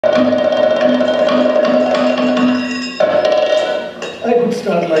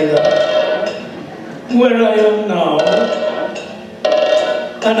start like that. Where I am now,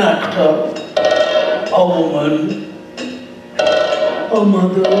 an actor, a woman, a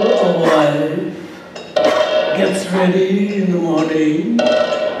mother, a wife, gets ready in the morning,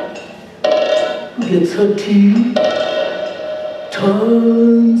 gets her tea,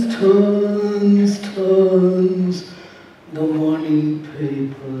 turns the morning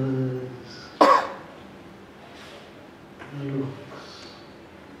papers, looks.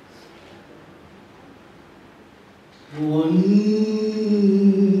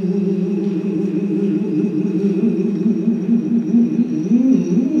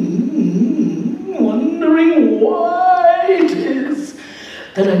 Wondering why it is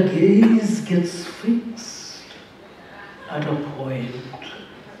that a gaze gets fixed at a point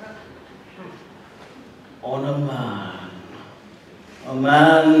on a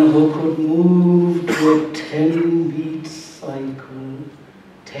man who could move to a 10-beat cycle,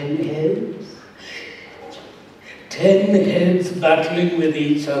 10 heads, 10 heads battling with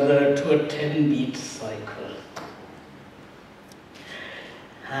each other to a 10-beat cycle.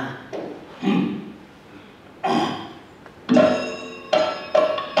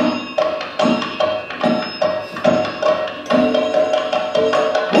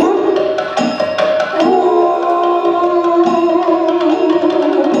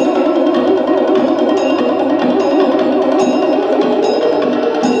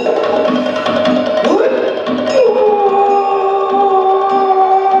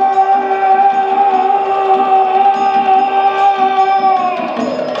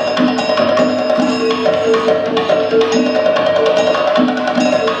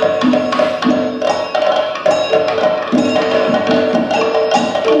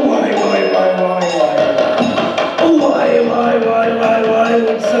 Why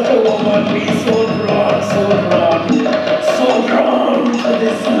would such a woman be so drawn to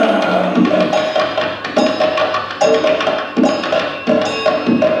this man?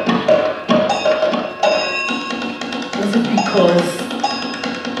 Was it because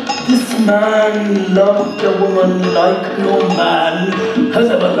this man loved a woman like no man has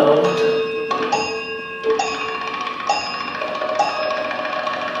ever loved?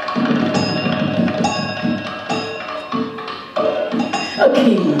 A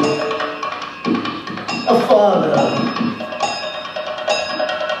king, a father,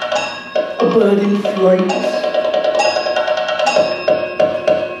 a bird in flight.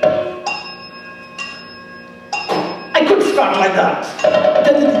 I could start like that.